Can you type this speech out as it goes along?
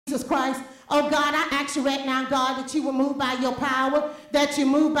Jesus Christ. Oh God, I ask you right now, God, that you will move by your power, that you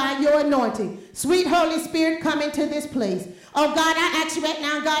move by your anointing. Sweet Holy Spirit, come into this place. Oh God, I ask you right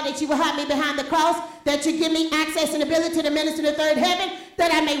now, God, that you will hide me behind the cross, that you give me access and ability to minister to the third heaven,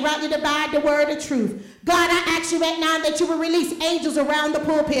 that I may rightly divide the word of truth. God, I ask you right now that you will release angels around the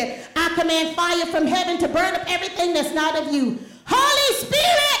pulpit. I command fire from heaven to burn up everything that's not of you. Holy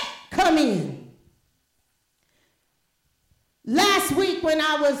Spirit, come in. Last week when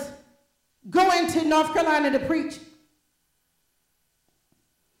I was going to North Carolina to preach,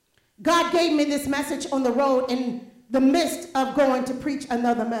 God gave me this message on the road in the midst of going to preach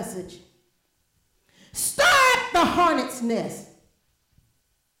another message. Stir up the hornet's nest.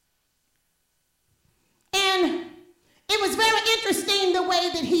 And it was very interesting the way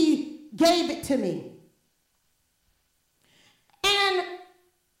that he gave it to me. And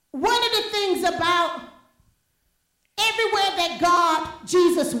one of the things about everywhere that God,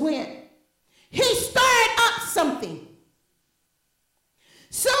 Jesus went, he stirred up something.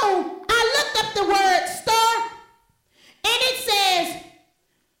 So I looked up the word stir, and it says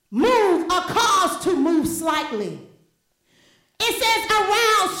move or cause to move slightly. It says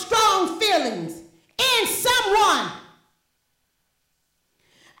arouse strong feelings in someone.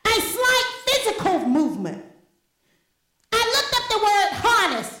 A slight physical movement. I looked up the word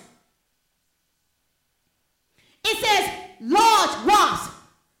harness. It says large wasp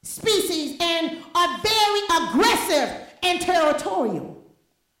species and are very aggressive and territorial.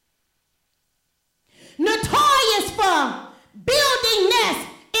 Notorious for building nests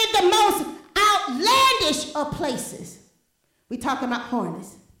in the most outlandish of places. We're talking about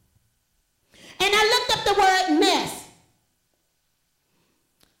hornets. And I looked up the word nest.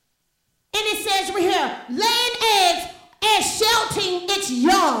 And it says right here, laying eggs and sheltering its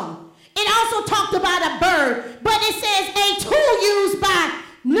young. It also talked about a bird, but it says a tool used by,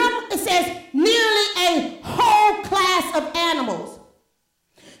 it says nearly a whole class of animals.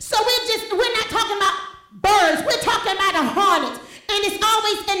 So we're not talking about birds, we're talking about a hornet. And it's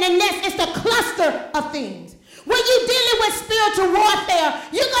always in the nest, it's the cluster of things. When you're dealing with spiritual warfare,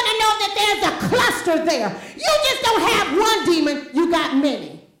 you're going to know that there's a cluster there. You just don't have one demon, you got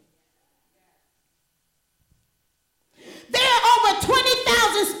many. There are over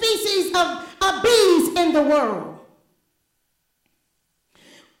 20,000 species of bees in the world.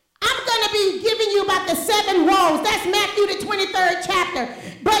 I'm going to be giving you about the 7 woes. That's Matthew the 23rd chapter.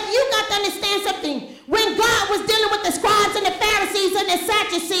 But you got to understand something. When God was dealing with the scribes and the Pharisees and the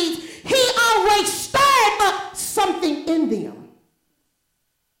Sadducees, he always stirred up something in them.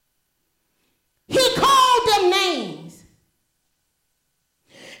 He called them names.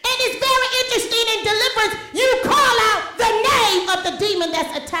 And it's very interesting in deliverance, you call out the name of the demon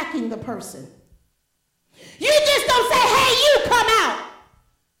that's attacking the person. You just don't say, hey, you come out.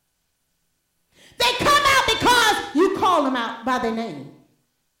 They come out because you call them out by their name.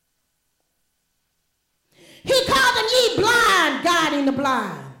 He called them ye blind, guiding the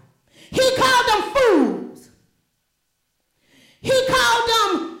blind. He called them fools. He called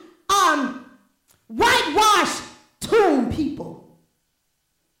them whitewashed tomb people.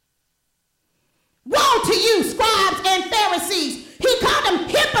 Woe to you, scribes and Pharisees. He called them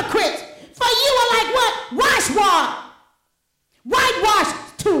hypocrites. For you are like what?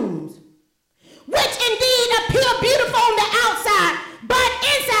 Whitewashed tombs, which indeed appear beautiful on the outside, but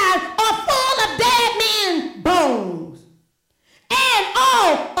inside are full of dead men's bones and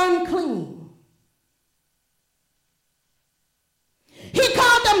all unclean. He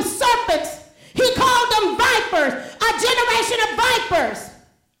called them serpents. He called them vipers, a generation of vipers.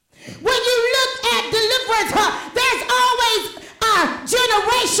 When you look at deliverance, there's always a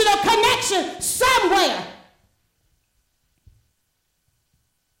generational connection somewhere.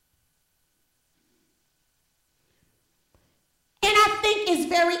 And I think it's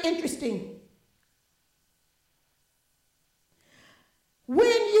very interesting.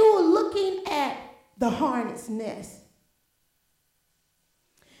 When you're looking at the hornet's nest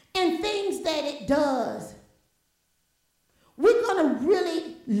and things that it does, we're going to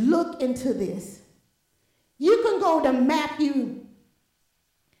really look into this. You can go to Matthew,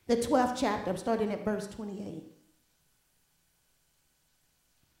 the 12th chapter. I'm starting at verse 28.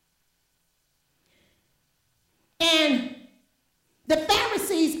 And the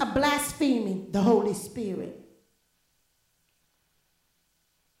Pharisees are blaspheming the Holy Spirit.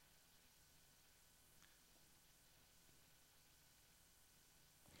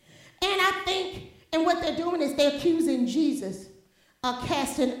 And I think, and what they're doing is they're accusing Jesus of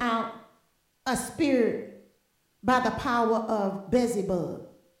casting out a spirit by the power of Beelzebub.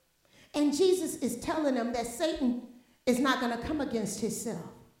 And Jesus is telling them that Satan is not going to come against himself.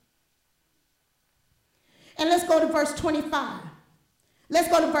 And let's go to verse 25. Let's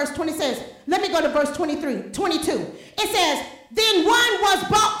go to verse 20. Let me go to verse 22. It says, then one was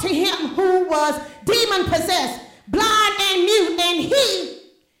brought to him who was demon-possessed, blind and mute, and he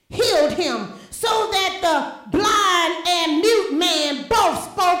healed him, so that the blind and mute man both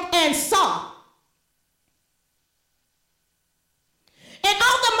spoke and saw. And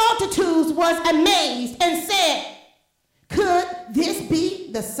all the multitudes was amazed and said, could this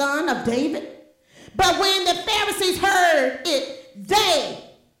be the son of David? But when the Pharisees heard it, they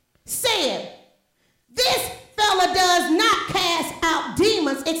said, this fellow does not cast out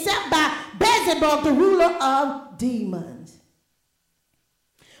demons except by Beelzebub, the ruler of demons.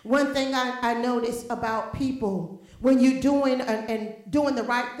 One thing I notice about people, when you're doing the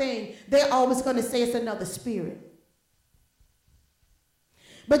right thing, they're always going to say it's another spirit.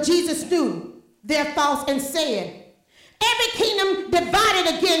 But Jesus knew their thoughts and said, every kingdom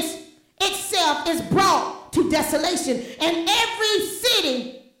divided against itself is brought to desolation, and every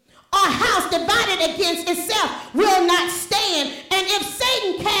city or house divided against itself will not stand. And if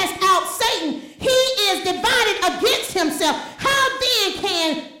Satan cast out Satan, he is divided against himself. How then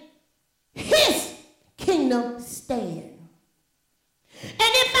can his kingdom stand? And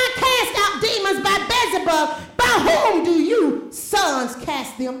if I cast out demons by Beelzebub, by whom do you sons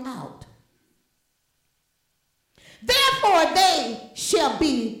cast them out? Therefore they shall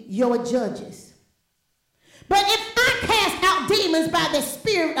be your judges. But if I cast out demons by the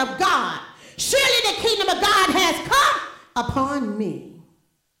Spirit of God, surely the kingdom of God has come upon me.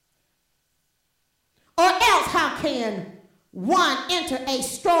 Or else how can one enter a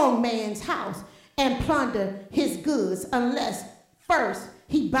strong man's house and plunder his goods unless first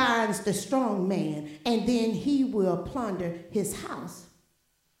he binds the strong man, and then he will plunder his house?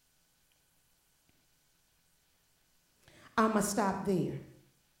 I'm going to stop there.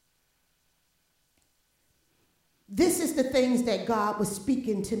 This is the things that God was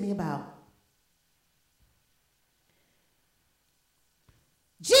speaking to me about.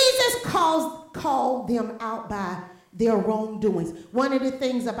 Jesus called them out by their wrongdoings. One of the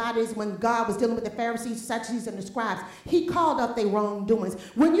things about it is when God was dealing with the Pharisees, Sadducees, and the scribes, he called up their wrongdoings.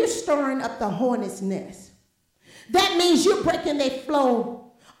 When you're stirring up the hornet's nest, that means you're breaking their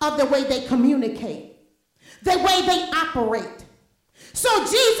flow of the way they communicate, the way they operate. So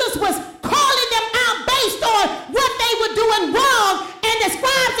Jesus was calling them out based on what they were doing wrong, and the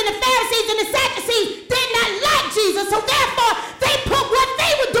scribes and the Pharisees and the Sadducees did not like Jesus, so therefore they put what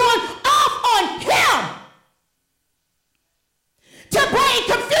they were doing off on him to bring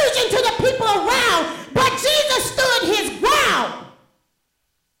confusion to the people around. But Jesus stood his ground.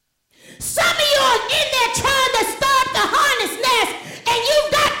 Some of you are in there trying to stir up the hornet's nest, and you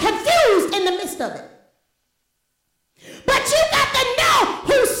got confused in the midst of it. But you got to know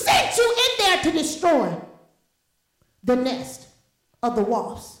who sent you in there to destroy the nest of the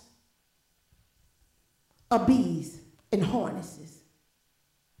wasps, of bees and hornets.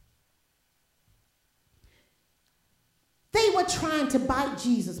 They were trying to bite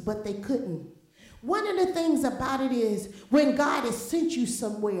Jesus, but they couldn't. One of the things about it is when God has sent you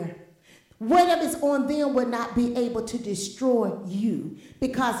somewhere, whatever's on them will not be able to destroy you,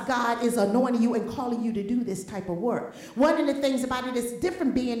 because God is anointing you and calling you to do this type of work. One of the things about it is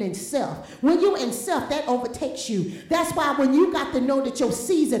different being in self. When you're in self, that overtakes you. That's why when you got to know that your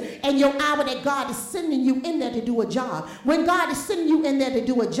season and your hour that God is sending you in there to do a job, when God is sending you in there to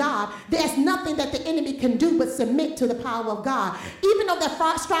do a job, there's nothing that the enemy can do but submit to the power of God. Even though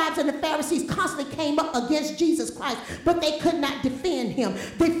the scribes and the Pharisees constantly came up against Jesus Christ, but they could not defend him,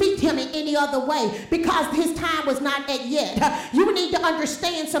 defeat him in any other way, because his time was not yet. You need to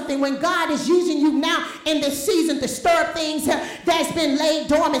understand something. When God is using you now in this season to stir up things that's been laid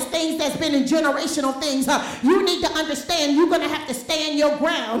dormant, things that's been in generational things, you need to understand you're going to have to stand your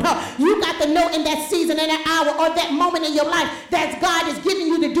ground. You got to know in that season, in that hour, or that moment in your life that God is giving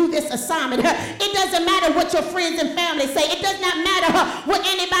you to do this assignment. It doesn't matter what your friends and family say. It does not matter what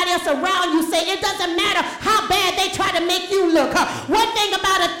anybody else around you say. It doesn't matter how bad they try to make you look. One thing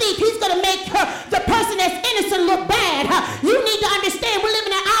about a thief, he's going to make the person that's innocent look bad. You need to understand we live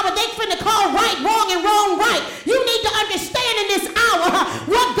in an hour they finna call right wrong and wrong right. You need to understand in this hour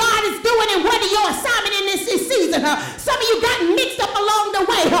what God is doing and what is your assignment in this season. Some of you got mixed up along the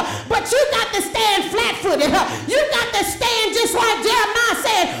way, but you got to stand flat-footed. You got to stand just like Jeremiah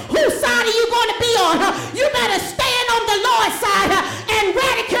said, whose side are you going to be on? You better stand on the Lord's side and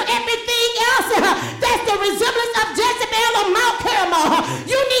ridicule everything else that's the resemblance of Jezebel or Mount Carmel.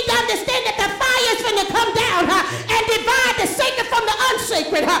 You need to understand that the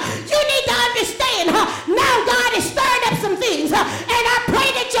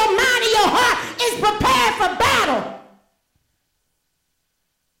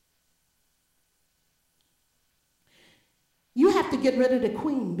get rid of the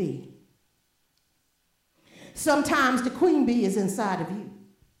queen bee. Sometimes the queen bee is inside of you.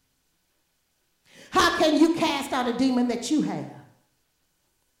 How can you cast out a demon that you have?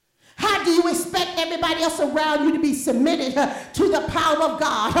 How do you expect everybody else around you to be submitted to the power of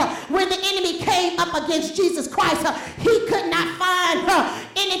God? When the enemy came up against Jesus Christ, he could not find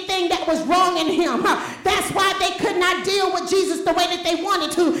anything that was wrong in him. That's why they could not deal with Jesus the way that they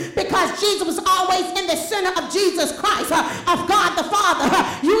wanted to, because Jesus was always in the center of Jesus Christ, of God the Father.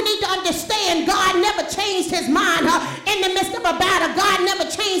 You need to understand God never changed his mind in the midst of a battle. God never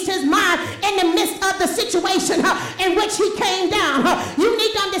changed his mind in the midst of the situation in which he came down. You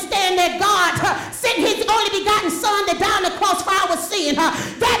need to understand that God sent his only begotten son to die on the cross for our sin.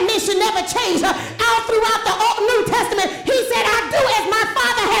 That mission never changed. All throughout the Old New Testament, he said, I do as my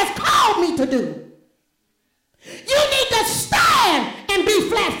Father has called me to do. You need to stand and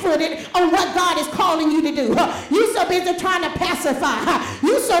be flat-footed on what God is calling you to do. You so busy trying to pacify.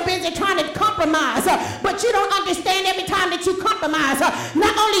 You so busy trying to compromise. But you don't understand every time that you compromise.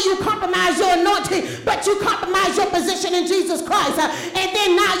 Not only you compromise your anointing, but you compromise your position in Jesus Christ. And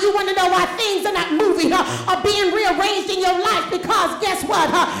then now you want to know why things are not moving or being rearranged in your life, because guess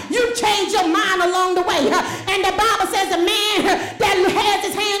what? You changed your mind along the way. And the Bible says a man that has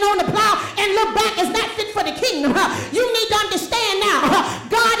his hand on the plow and look back is not fit for the kingdom. You need to understand now,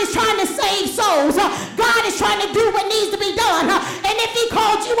 God is trying to save souls. God is trying to do what needs to be done. And if he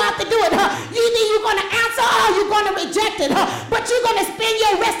called you out to do it, either you're going to answer or you're going to reject it. But you're going to spend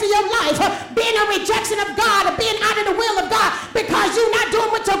your rest of your life being a rejection of God or being out of the will of God, because you're not doing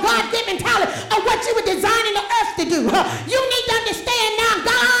what your God-given talent or what you were designing the earth to do. You need to understand now,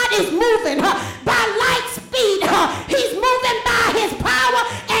 God is moving by light speed. He's moving by his power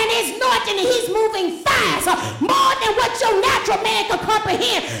and his anointing. He's moving fast, more than what your natural man can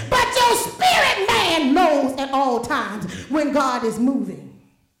comprehend. But your spirit man knows at all times when God is moving,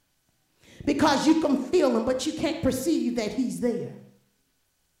 because you can feel him, but you can't perceive that he's there.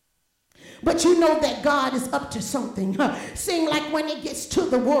 But you know that God is up to something. Seem like when it gets to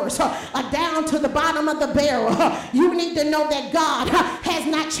the worst, down to the bottom of the barrel, you need to know that God has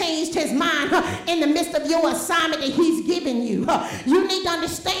not changed his mind in the midst of your assignment that he's given you. You need to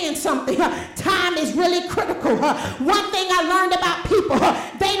understand something. Time is really critical. One thing I learned about people,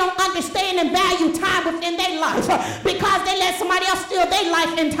 they don't understand and value time within their life, because they let somebody else steal their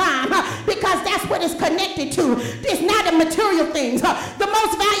life and time, because that's what it's connected to. It's not the material things. The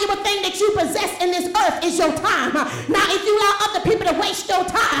most valuable thing that you possess in this earth is your time. Now, if you allow other people to waste your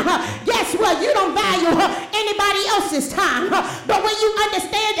time, guess what? You don't value anybody else's time. But when you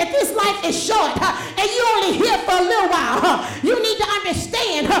understand that this life is short and you're only here for a little while, you need to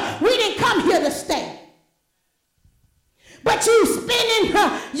understand we didn't come here to stay. But you spending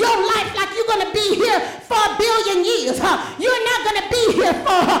your life like you're going to be here for 1 billion years. You're not going to be here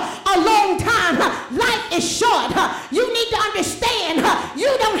for a long time. Life is short. You need to understand you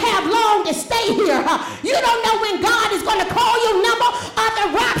don't have long to stay here. You don't know when God is going to call your number or the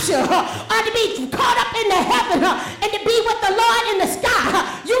rapture or to be caught up in the heaven and to be with the Lord in the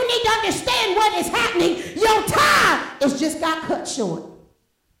sky. You need to understand what is happening. Your time is just got cut short.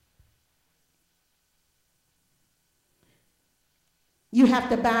 You have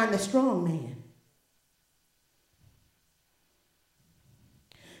to bind the strong man.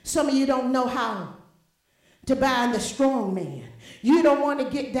 Some of you don't know how to bind the strong man. You don't want to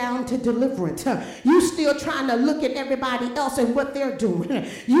get down to deliverance. You still trying to look at everybody else and what they're doing.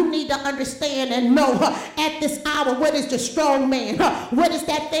 You need to understand and know at this hour, what is the strong man? What is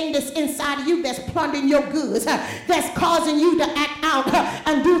that thing that's inside of you that's plundering your goods, that's causing you to act out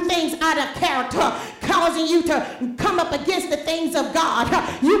and do things out of character, causing you to come up against the things of God.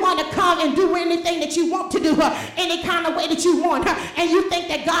 You want to come and do anything that you want to do, any kind of way that you want, and you think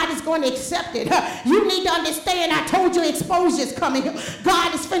that God is going to accept it. You need to understand, I told you exposure is coming.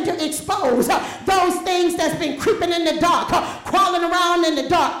 God is finna expose those things that's been creeping in the dark, crawling around in the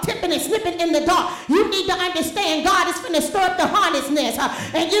dark, tipping and slipping in the dark. You need to understand God is finna stir up the hornet's nest.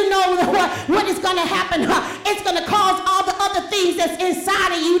 And you know what is going to happen? It's going to cause all the other things that's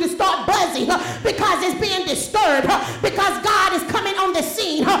inside of you to start buzzing, because it's being disturbed, because God is coming on the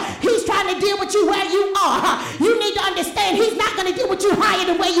scene. He's trying to deal with you where you are. You need to understand he's not going to deal with you higher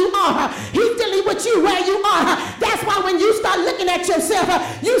than where you are. He's dealing with you where you are. That's why when you start looking at yourself,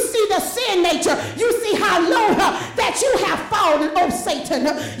 you see the sin nature. You see how low that you have fallen, oh Satan.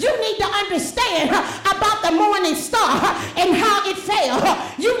 You need to understand about the morning star and how it fell.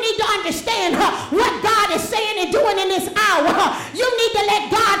 You need to understand what God is saying and doing in this hour. You need to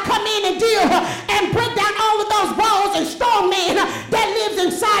let God come in and deal and break down all of those walls and strong man that lives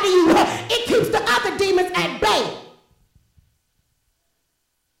inside of you. It keeps the other demons at bay.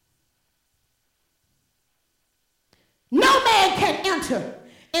 enter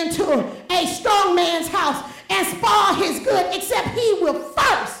into a strong man's house and spoil his good, except he will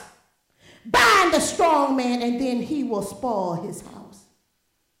first bind the strong man, and then he will spoil his house.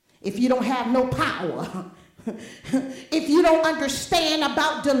 If you don't have no power, if you don't understand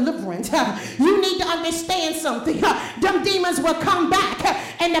about deliverance, you need to understand something. Them demons will come back,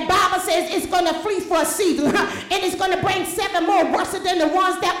 and the Bible says it's going to flee for a season, and it's going to bring 7 more worse than the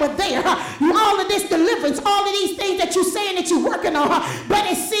ones that were there. All of this deliverance, all of these things that you're saying that you're working on, but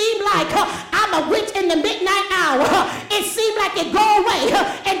it seemed like I'm a witch in the midnight hour. It seemed like it go away,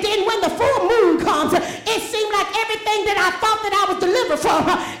 and then when the full moon comes, it seemed like everything that I thought that I was delivered from,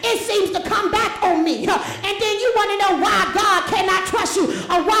 it seems to come back on me. And then you want to know why God cannot trust you,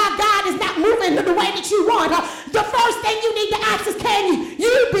 or why God is not moving the way that you want. The first thing you need to ask is, can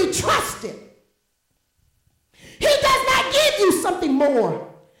you be trusted? He does not give you something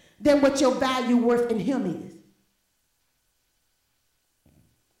more than what your value, worth in him is.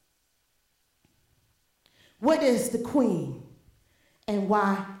 What is the queen and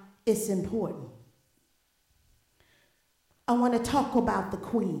why it's important? I want to talk about the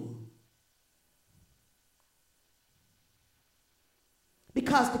queen.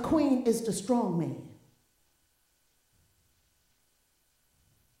 Because the queen is the strong man.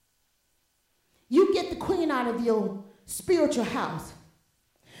 You get the queen out of your spiritual house.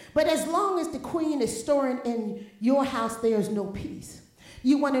 But as long as the queen is storing in your house, there's no peace.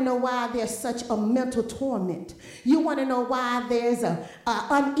 You want to know why there's such a mental torment. You want to know why there's a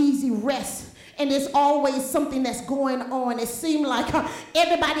uneasy rest. And there's always something that's going on. It seems like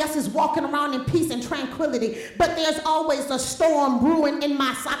everybody else is walking around in peace and tranquility, but there's always a storm brewing in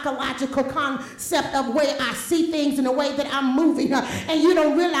my psychological concept of where I see things in the way that I'm moving. And you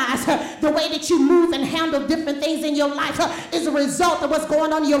don't realize the way that you move and handle different things in your life is a result of what's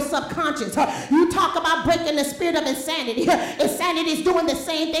going on in your subconscious. You talk about breaking the spirit of insanity. Insanity is doing the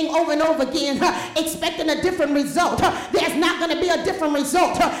same thing over and over again, expecting a different result. There's not going to be a different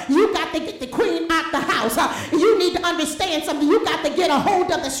result. You got to get the queen out the house. You need to understand something. You got to get a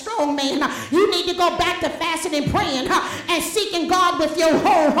hold of the strong man. You need to go back to fasting and praying and seeking God with your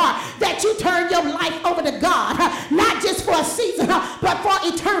whole heart, that you turn your life over to God, not just for a season, but for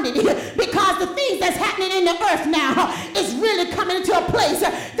eternity, because the things that's happening in the earth now is really coming into a place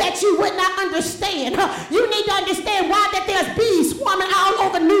that you would not understand. You need to understand why that there's bees swarming all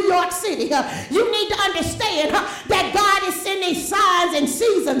over New York City. You need to understand that God is sending signs and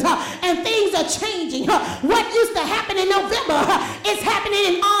seasons, and things are changing. What used to happen in November is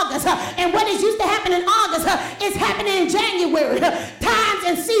happening in August, and what is used to happen in August is happening in January. Times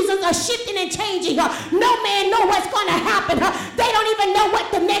and seasons are shifting and changing. No man knows what's going to happen. They don't even know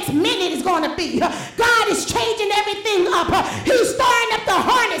what the next minute is going to be. God is changing everything up. He's stirring up the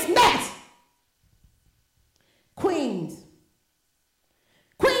hornet's nest. Queens.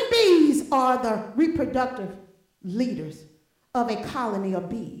 Queen bees are the reproductive leaders of a colony of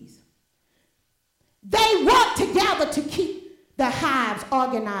bees. They work together to keep the hives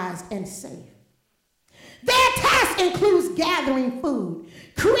organized and safe. Their task includes gathering food,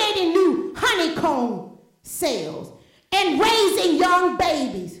 creating new honeycomb cells, and raising young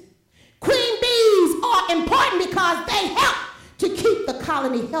babies. Queen bees are important because they help to keep the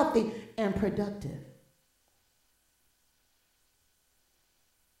colony healthy and productive.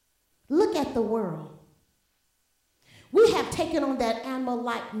 Look at the world. We have taken on that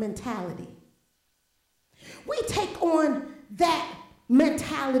animal-like mentality. We take on that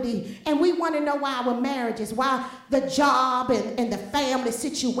mentality, and we want to know why our marriages, why the job and the family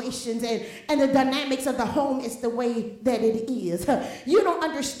situations and the dynamics of the home is the way that it is. You don't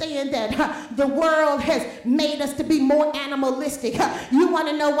understand that the world has made us to be more animalistic. You want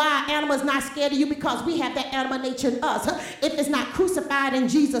to know why animals not scared of you, because we have that animal nature in us. If it's not crucified in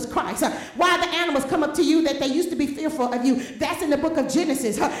Jesus Christ, why the animals come up to you that they used to be fearful of you? That's in the book of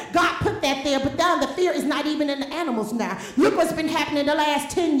Genesis. God put that there, but now the fear is not even in the animals now. Look what's been happening in the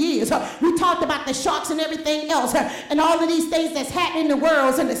last 10 years. We talked about the sharks and everything else, and all of these things that's happening in the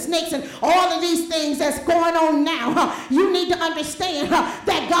world, and the snakes and all of these things that's going on now. You need to understand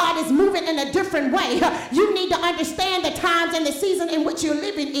that God is moving in a different way. You need to understand the times and the season in which you're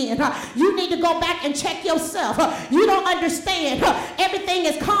living in. You need to go back and check yourself. You don't understand. Everything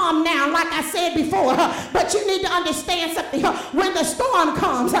is calm now, like I said before, but you need to understand something. When the storm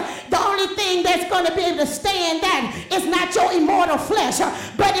comes, the only thing that's going to be able to stand that is not your immortal flesh,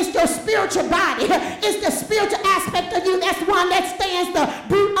 but it's your spiritual body. It's the spiritual aspect of you that's one that stands the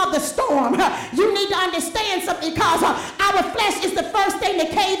brunt of the storm. You need to understand something, because our flesh is the first thing to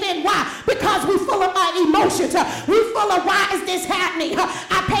cave in. Why? Because we're full of our emotions. We're full of, why is this happening?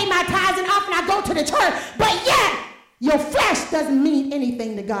 I pay my tithes and offering, I go to the church, but yet Your flesh doesn't mean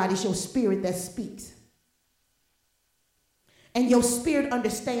anything to God. It's your spirit that speaks. And your spirit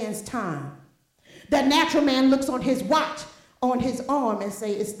understands time. The natural man looks on his watch on his arm and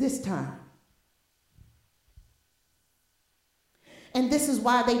say, it's this time. And this is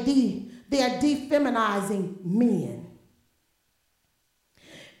why they are defeminizing men.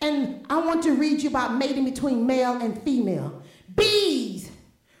 And I want to read you about mating between male and female. Bees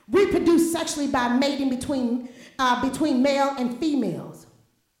reproduce sexually by mating between male and females.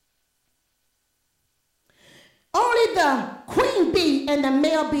 Only the queen bee and the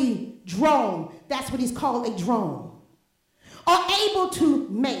male bee drone, that's what he's called, a drone, are able to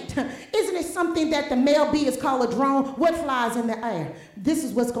mate. Isn't it something that the male bee is called a drone? What flies in the air? This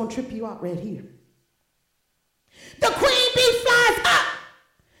is what's going to trip you out right here. The queen bee flies up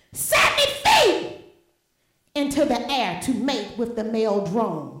 70 feet into the air to mate with the male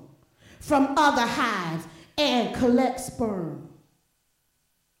drone from other hives and collect sperm.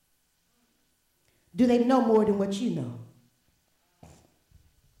 Do they know more than what you know?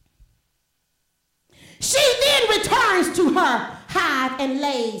 She then returns to her hive and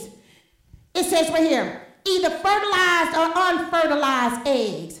lays, it says right here, either fertilized or unfertilized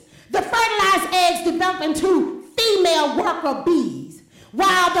eggs. The fertilized eggs develop into female worker bees,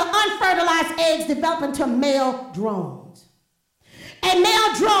 while the unfertilized eggs develop into male drones. A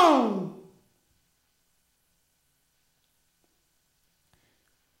male drone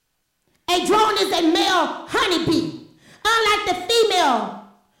is a male honeybee. Unlike the female,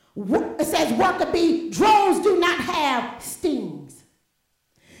 it says worker bee, drones do not have stings.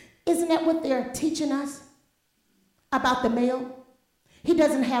 Isn't that what they're teaching us about the male? He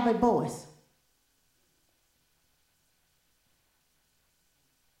doesn't have a voice.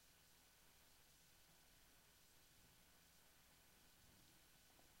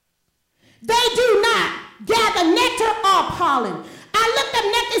 They do not gather nectar or pollen. I looked up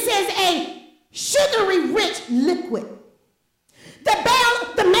nectar, it says a sugary rich liquid.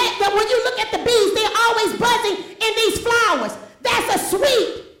 When you look at the bees, they're always buzzing in these flowers. That's a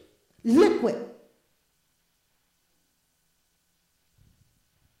sweet liquid.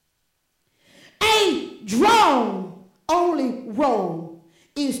 A drone only role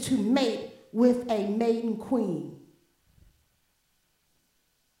is to mate with a maiden queen.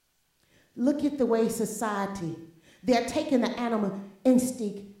 Look at the way society, they're taking the animal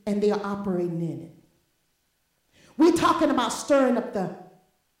instinct and they're operating in it. We're talking about stirring up the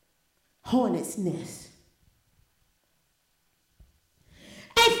hornet's nest.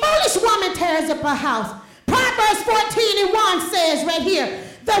 A foolish woman tears up her house. Proverbs 14:1 says right here,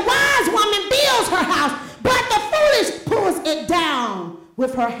 the wise woman builds her house, but the foolish pulls it down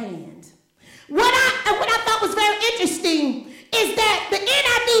with her hands. What I thought was very interesting is that the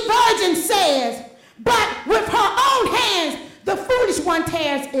NIV version says, but with her own hands, the foolish one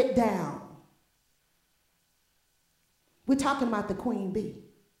tears it down. We're talking about the queen bee.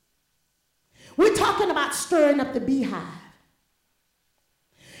 We're talking about stirring up the beehive.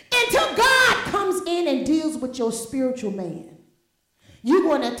 Until God comes in and deals with your spiritual man, you're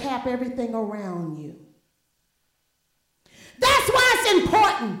going to tap everything around you. That's why it's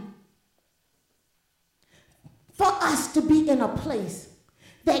important for us to be in a place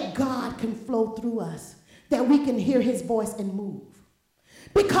that God can flow through us, that we can hear his voice and move.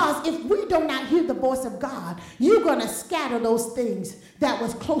 Because if we do not hear the voice of God, you're going to scatter those things that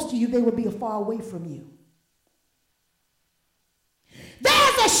was close to you. They will be far away from you.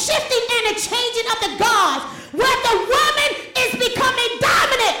 There's a shifting and a changing of the gods where the woman is becoming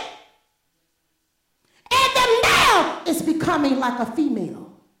dominant and the male is becoming like a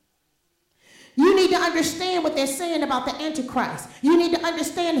female. You need to understand what they're saying about the Antichrist. You need to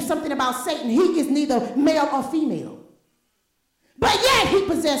understand something about Satan. He is neither male or female. But yet he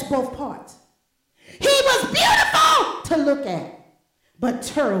possessed both parts. He was beautiful to look at, but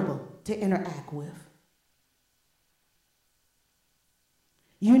terrible to interact with.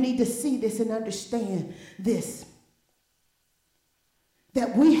 You need to see this and understand this.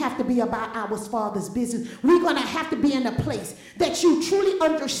 That we have to be about our Father's business. We're going to have to be in a place that you truly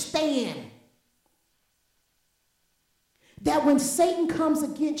understand that when Satan comes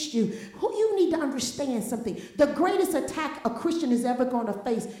against you, you need to understand something. The greatest attack a Christian is ever going to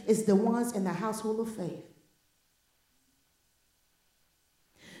face is the ones in the household of faith.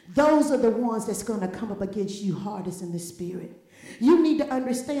 Those are the ones that's going to come up against you hardest in the spirit. You need to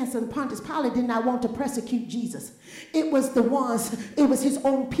understand something. Pontius Pilate did not want to persecute Jesus. It was his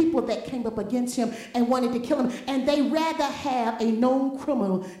own people that came up against him and wanted to kill him. And they rather have a known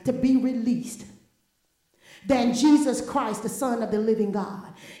criminal to be released than Jesus Christ, the Son of the living God.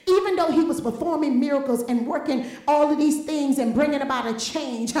 Even though he was performing miracles and working all of these things and bringing about a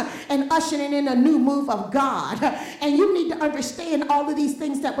change and ushering in a new move of God. And you need to understand all of these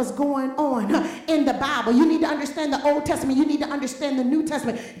things that was going on in the Bible. You need to understand the Old Testament. You need to understand the New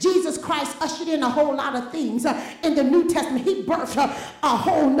Testament. Jesus Christ ushered in a whole lot of things in the New Testament. He birthed a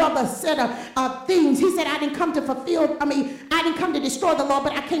whole nother set of things. He said, I didn't come to destroy the law,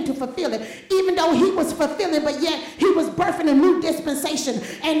 but I came to fulfill it. Even though he was fulfilling, but yet he was birthing a new dispensation.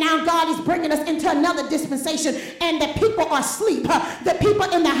 And now God is bringing us into another dispensation, and the people are asleep. The people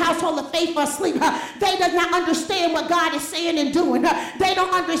in the household of faith are asleep. They do not understand what God is saying and doing. They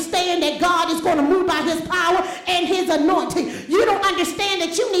don't understand that God is going to move by his power and his anointing. You don't understand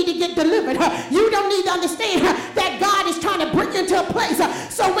that you need to get delivered. You don't need to understand that God is trying to bring you into a place.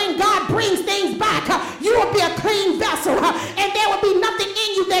 So when God brings things back, you will be a clean vessel, and there will be nothing in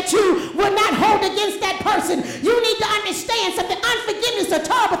you that you will not hold against that person. You need to understand something. Unforgiveness is a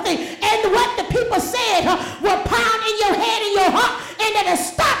terrible thing, and what the people said will pound in your head and your heart, and it'll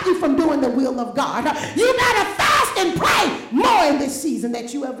stop you from doing the will of God. You gotta fast and pray more in this season than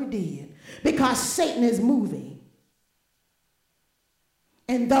you ever did, because Satan is moving.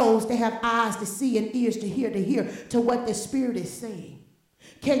 And those that have eyes to see and ears to hear to what the Spirit is saying.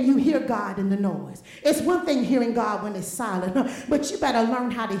 Can you hear God in the noise? It's one thing hearing God when it's silent, but you better learn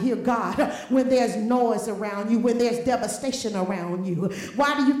how to hear God when there's noise around you, when there's devastation around you.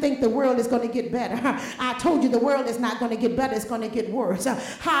 Why do you think the world is going to get better? I told you the world is not going to get better, it's going to get worse.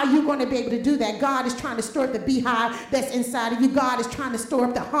 How are you going to be able to do that? God is trying to stir up the beehive that's inside of you. God is trying to stir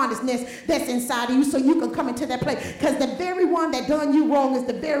up the hornet's nest that's inside of you so you can come into that place. Because the very one that done you wrong is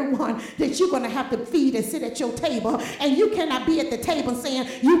the very one that you're going to have to feed and sit at your table. And you cannot be at the table saying,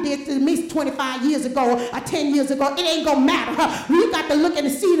 you did to me 25 years ago or 10 years ago. It ain't gonna matter. You got to look and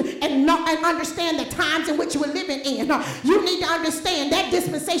see and understand the times in which we're living in. You need to understand that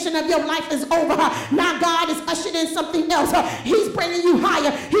dispensation of your life is over. Now God is ushered in something else. He's bringing you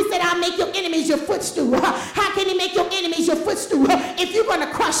higher. He said, I'll make your enemies your footstool. How can he make your enemies your footstool if you're going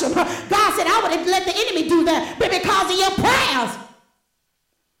to crush them? God said, I would have let the enemy do that, but because of your prayers,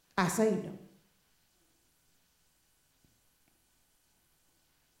 I saved them.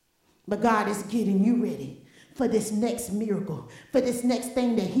 But God is getting you ready for this next miracle, for this next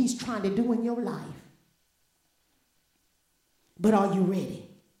thing that he's trying to do in your life. But are you ready?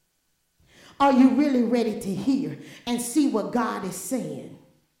 Are you really ready to hear and see what God is saying?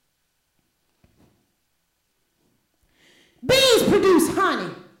 Bees produce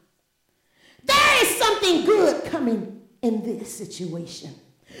honey. There is something good coming in this situation.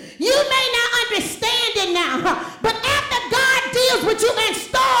 You may not understand it now, but after God deals with you and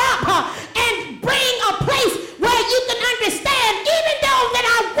store up and bring a place where you can understand, even though that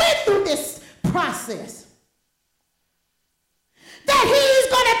I went through this process, that he's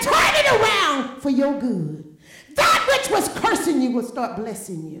going to turn it around for your good. That which was cursing you will start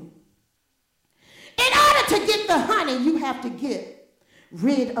blessing you. In order to get the honey, you have to get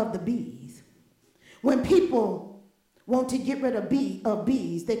rid of the bees. When people want to get rid of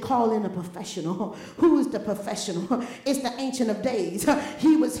bees, they call in a professional. Who is the professional? It's the Ancient of Days.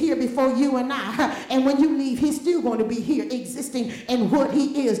 He was here before you and I, and when you leave, he's still going to be here existing, and what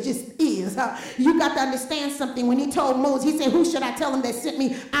he is just is. You got to understand something. When he told Moses, he said, who should I tell him that sent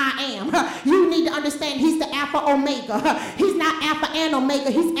me? I am. You need to understand he's the Alpha Omega. He's not Alpha and Omega,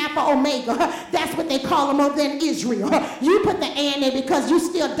 he's Alpha Omega. That's what they call him over there in Israel. You put the and there because you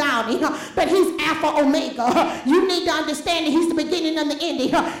still doubting, but he's Alpha Omega. You need to understand that he's the beginning and the ending.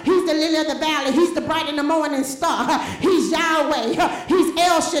 He's the lily of the valley. He's the bright and the morning star. He's Yahweh. He's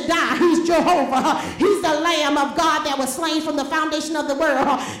El Shaddai. He's Jehovah. He's the Lamb of God that was slain from the foundation of the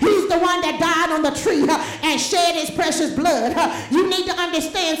world. He's the one that died on the tree and shed his precious blood. You need to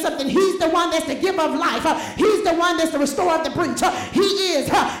understand something. He's the one that's the giver of life. He's the one that's the restorer of the breach. He is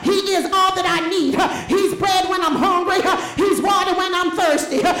all that I need. He's bread when I'm hungry. He's water when I'm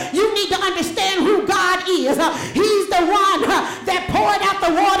thirsty. You need to understand who God is. He's the one that poured out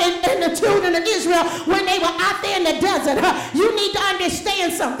the water in the children of Israel when they were out there in the desert. You need to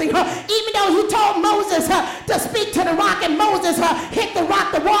understand something. Even though he told Moses to speak to the rock, and Moses hit the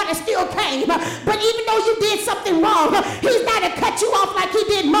rock, the water still came. But even though you did something wrong, he's not to cut you off like he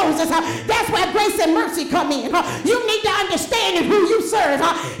did Moses. That's where grace and mercy come in. You need to understand who you serve.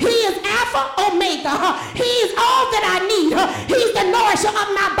 He is Alpha Omega. He is all that I need. He's the nourisher of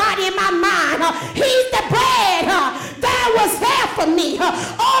my body and my mind. He's the bread that was there for me.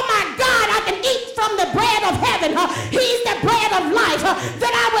 Oh my God, I can eat from the bread of heaven. He's the bread of life,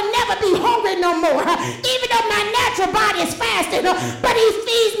 that I will never be hungry no more. Even though my natural body is fasting, but he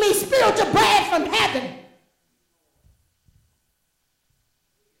feeds me spiritual bread from heaven.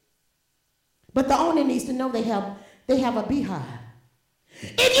 But the owner needs to know they have a beehive.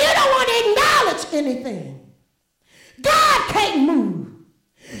 If you don't want to acknowledge anything, God can't move.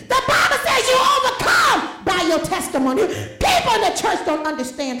 The Bible says you overcome by your testimony. People in the church don't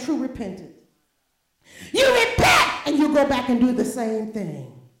understand true repentance. You repent and you go back and do the same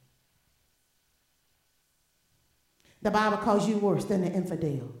thing. The Bible calls you worse than the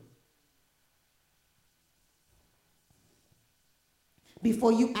infidel.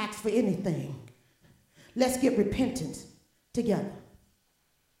 Before you ask for anything, let's get repentance together.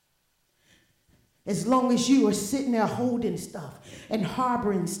 As long as you are sitting there holding stuff and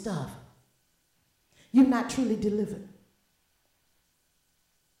harboring stuff, you're not truly delivered.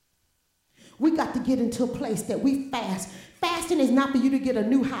 We got to get into a place that we fast. Fasting is not for you to get a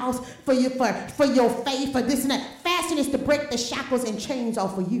new house, for your faith, for this and that. Fasting is to break the shackles and chains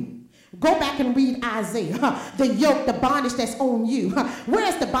off of you. Go back and read Isaiah. The yoke, the bondage that's on you.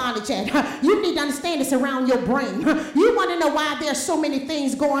 Where's the bondage at? You need to understand it's around your brain. You want to know why there's so many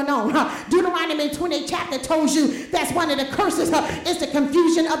things going on. Deuteronomy 28 chapter tells you that's one of the curses. It's the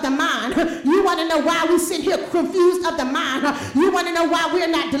confusion of the mind. You want to know why we sit here confused of the mind. You want to know why we're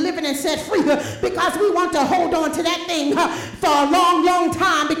not delivered and set free. Because we want to hold on to that thing for a long, long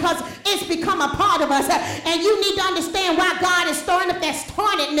time because it's become a part of us. And you need to understand why God is stirring up that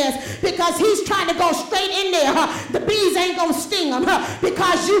startedness. Because he's trying to go straight in there. The bees ain't going to sting them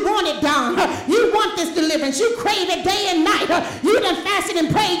because you want it done. You want this deliverance. You crave it day and night. You done fasted and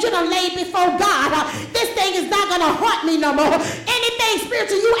prayed. You done laid before God. This thing is not going to haunt me no more. Anything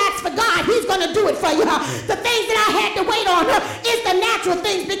spiritual you ask for God, he's going to do it for you. The things that I had to wait on is the natural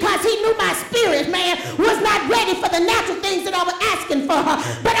things because he knew my spirit, man, was not ready for the natural things that I was asking for.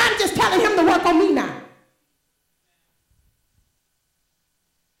 But I'm just telling him to work on me now.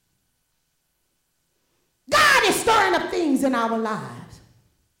 God is stirring up things in our lives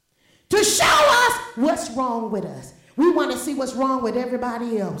to show us what's wrong with us. We want to see what's wrong with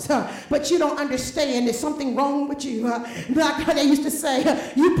everybody else, but you don't understand there's something wrong with you. Like they used to say,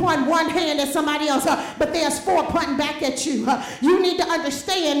 you point one hand at somebody else, but there's four pointing back at you. You need to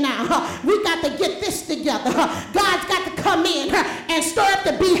understand now. We got to get this together. God's got to come in and stir up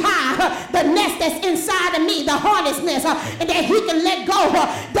the beehive, the nest that's inside of me, the hornet's nest, and that he can let go,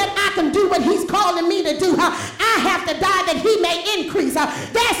 that I can do what he's calling me to do. I have to die that he may increase.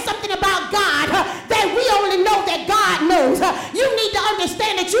 There's something about God that we only know that God knows. You need to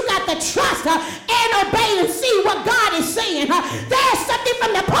understand that you got to trust and obey and see what God is saying. There's something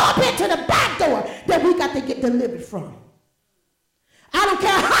from the pulpit to the back door that we got to get delivered from. I don't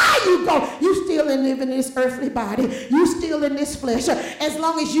care how you go. You still live in this earthly body. You still in this flesh. As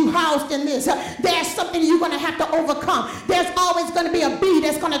long as you housed in this, there's something you're going to have to overcome. There's always going to be a bee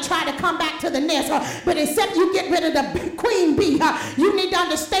that's going to try to come back to the nest. But except you get rid of the queen bee, you need to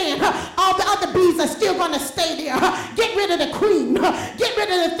understand all the other bees are still going to stay there. Get rid of the queen. Get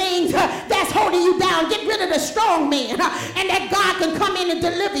rid of the things that's holding you down. Get rid of the strong man. And that God can come in and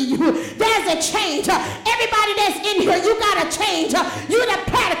deliver you. There's a change. Everybody that's in here, you got to change. You the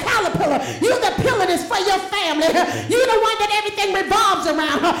caterpillar. You the pillar that's for your family. You the one that everything revolves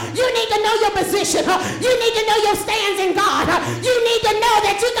around. You need to know your position. You need to know your stands in God. You need to know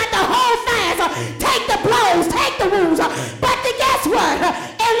that you got to hold fast. Take the blows. Take the wounds. But guess what?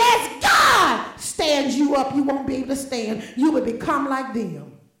 Unless God stands you up, you won't be able to stand. You will become like them.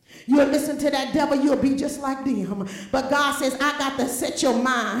 You'll listen to that devil, you'll be just like them. But God says, I got to set your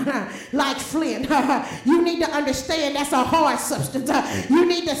mind like flint. You need to understand that's a hard substance. You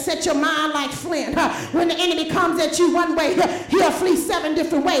need to set your mind like flint. When the enemy comes at you one way, he'll flee 7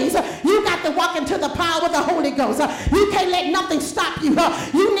 different ways. You got to walk into the power of the Holy Ghost. You can't let nothing stop you.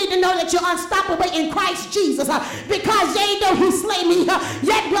 You need to know that you're unstoppable in Christ Jesus. Because yea, though he slay me,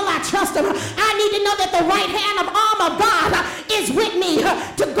 yet will I trust him. I need to know that the right hand of arm of God is with me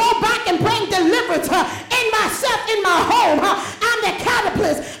to go back and bring deliverance in myself, in my home. I'm the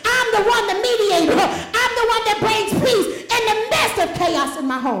catalyst. I'm the one, the mediator. I'm the one that brings peace in the midst of chaos in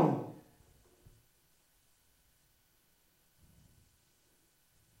my home.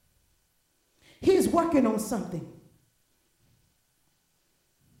 He's working on something.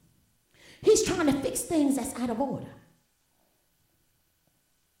 He's trying to fix things that's out of order.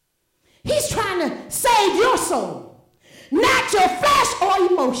 He's trying to save your soul. Not your flesh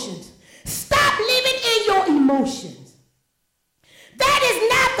or emotions. Stop living in your emotions. That is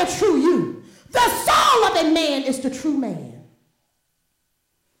not the true you. The soul of a man is the true man.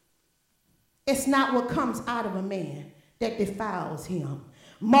 It's not what comes out of a man that defiles him.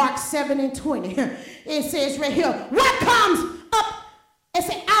 Mark 7:20. It says right here, what comes up, it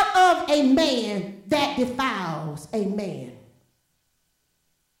says, out of a man that defiles a man.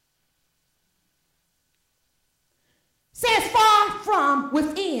 Says far from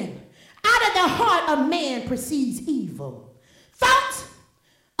within. Out of the heart of man proceeds evil. Thoughts,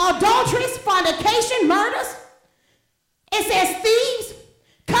 adulteries, fornication, murders. It says thieves,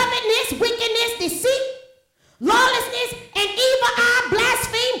 covetousness, wickedness, deceit, lawlessness, and evil eye,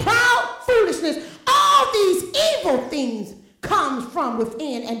 blaspheme, proud, foolishness. All these evil things comes from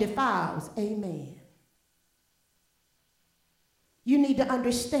within and defiles. Amen. You need to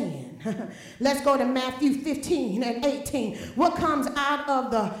understand. Let's go to Matthew 15 and 18. What comes out of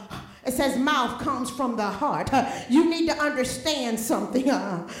the, it says mouth comes from the heart. You need to understand something.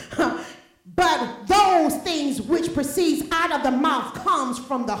 But those things which proceeds out of the mouth comes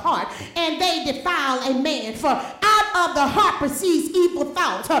from the heart, and they defile a man. For out of the heart proceeds evil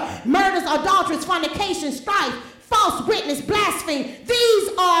thoughts, murders, adulteries, fornication, strife, false witness, blasphemy. These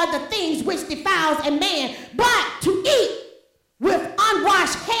are the things which defiles a man. But to eat with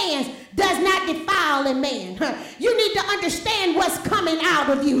unwashed hands does not defile a man. You need to understand what's coming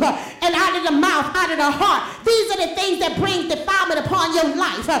out of you and out of the mouth, out of the heart. These are the things that bring defilement upon your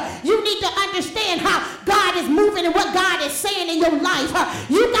life. You need to understand how God is moving and what God is saying in your life.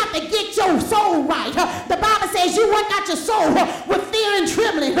 You got to get your soul right. The Bible says you work out your soul with fear and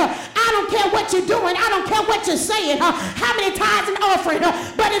trembling. I don't care what you're doing. I don't care what you're saying. How many tithes and offering.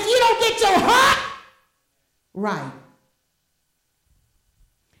 But if you don't get your heart right,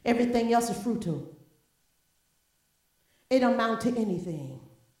 everything else is futile. It don't amount to anything.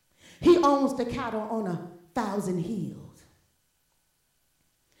 He owns the cattle on 1,000 hills.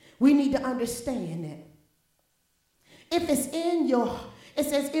 We need to understand that. If it's in your, it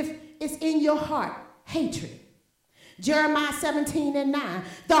says if it's in your heart, hatred. Jeremiah 17 and 9.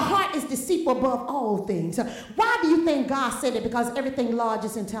 The heart is deceitful above all things. Why do you think God said it? Because everything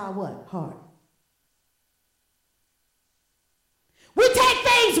lodges into our what? Heart. We take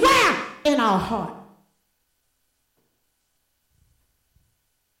things where? In our heart.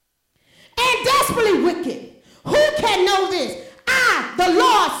 And desperately wicked. Who can know this? I, the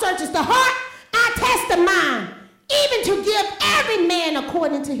Lord, searches the heart. I test the mind, even to give every man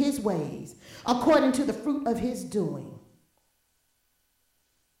according to his ways, according to the fruit of his doing.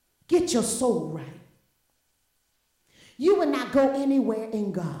 Get your soul right. You will not go anywhere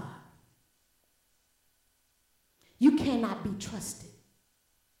in God. You cannot be trusted.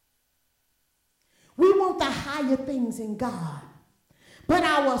 We want the higher things in God, but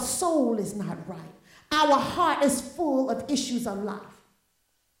our soul is not right. Our heart is full of issues of life.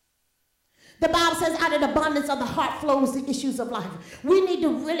 The Bible says out of the abundance of the heart flows the issues of life. We need to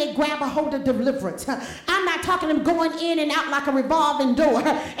really grab a hold of deliverance. I'm not talking of going in and out like a revolving door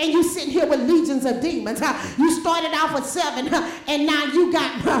and you sitting here with legions of demons. You started off with 7 and now you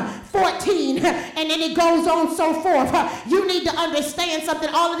got 14 and then it goes on so forth. You need to understand something.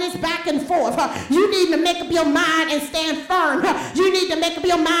 All of this back and forth. You need to make up your mind and stand firm. You need to make up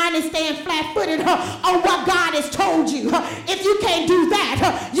your mind and stand flat-footed on what God has told you. If you can't do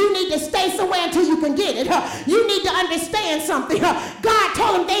that, you need to stay somewhere until you can get it. You need to understand something. God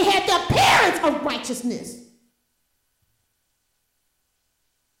told them they had the appearance of righteousness,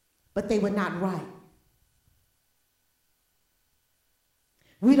 but they were not right.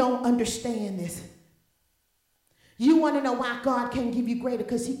 We don't understand this. You want to know why God can't give you greater?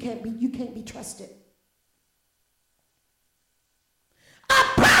 Because you can't be trusted. A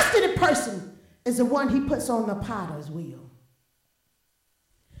prostitute person is the one he puts on the potter's wheel.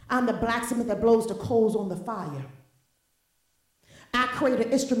 I'm the blacksmith that blows the coals on the fire. I create an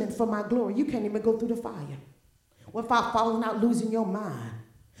instrument for my glory. You can't even go through the fire without falling out, losing your mind.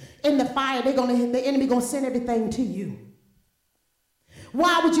 In the fire, the enemy gonna send everything to you.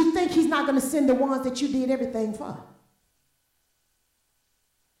 Why would you think he's not gonna send the ones that you did everything for?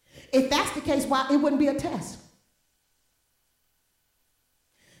 If that's the case, why it wouldn't be a test?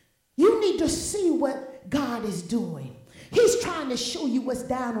 You need to see what God is doing. He's trying to show you what's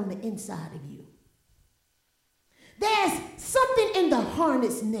down on the inside of you. There's something in the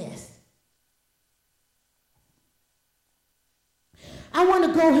hornet's nest. I want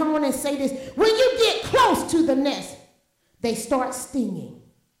to go on and say this. When you get close to the nest, they start stinging.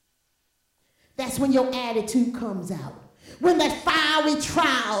 That's when your attitude comes out. When the fiery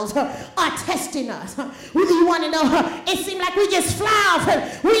trials are testing us. You want to know, it seems like we just fly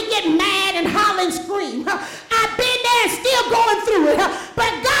off. We get mad and holler and scream. I've been there and still going through it.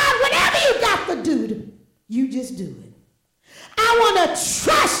 But God, whatever you got to do, you just do it. I want to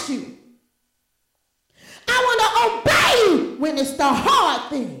trust you. I want to obey you when it's the hard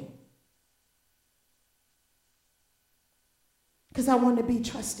thing. Because I want to be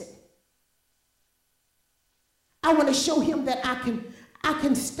trusted. I want to show him that I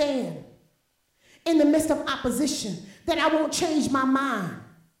can stand in the midst of opposition. that I won't change my mind,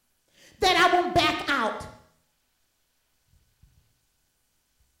 that I won't back out.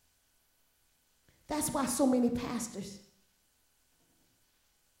 That's why so many pastors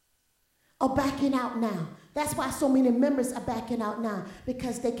are backing out now. That's why so many members are backing out now,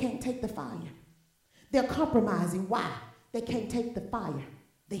 because they can't take the fire. They're compromising. Why? They can't take the fire,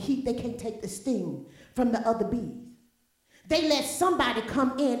 the heat. They can't take the sting from the other bees. They let somebody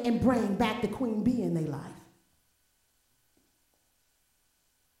come in and bring back the queen bee in their life.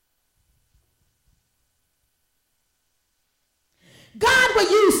 God will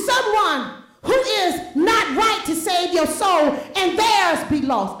use someone who is not right to save your soul and theirs be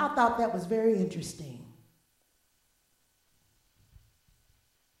lost. I thought that was very interesting.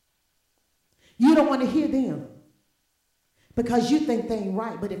 You don't want to hear them because you think they ain't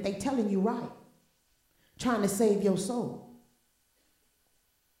right, but if they telling you right, trying to save your soul,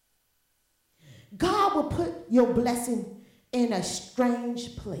 God will put your blessing in a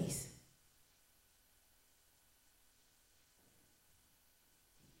strange place.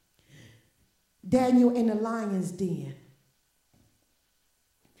 Daniel in the lion's den.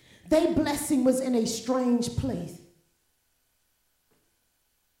 Their blessing was in a strange place.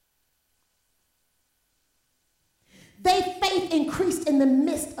 Their faith increased in the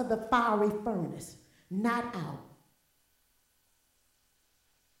midst of the fiery furnace, not out.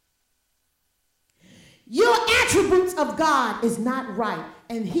 Your attributes of God is not right,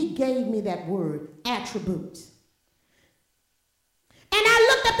 and he gave me that word, attributes. And I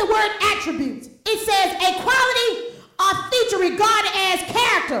looked up the word attributes. It says a quality or feature regarded as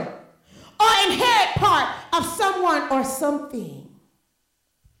character or inherent part of someone or something.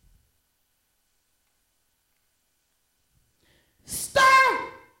 Stir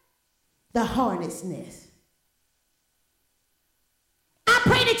the hornet's nest. I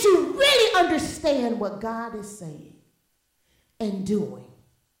pray that you really understand what God is saying and doing.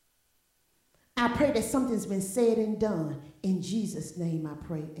 I pray that something's been said and done. In Jesus' name I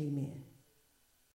pray, amen.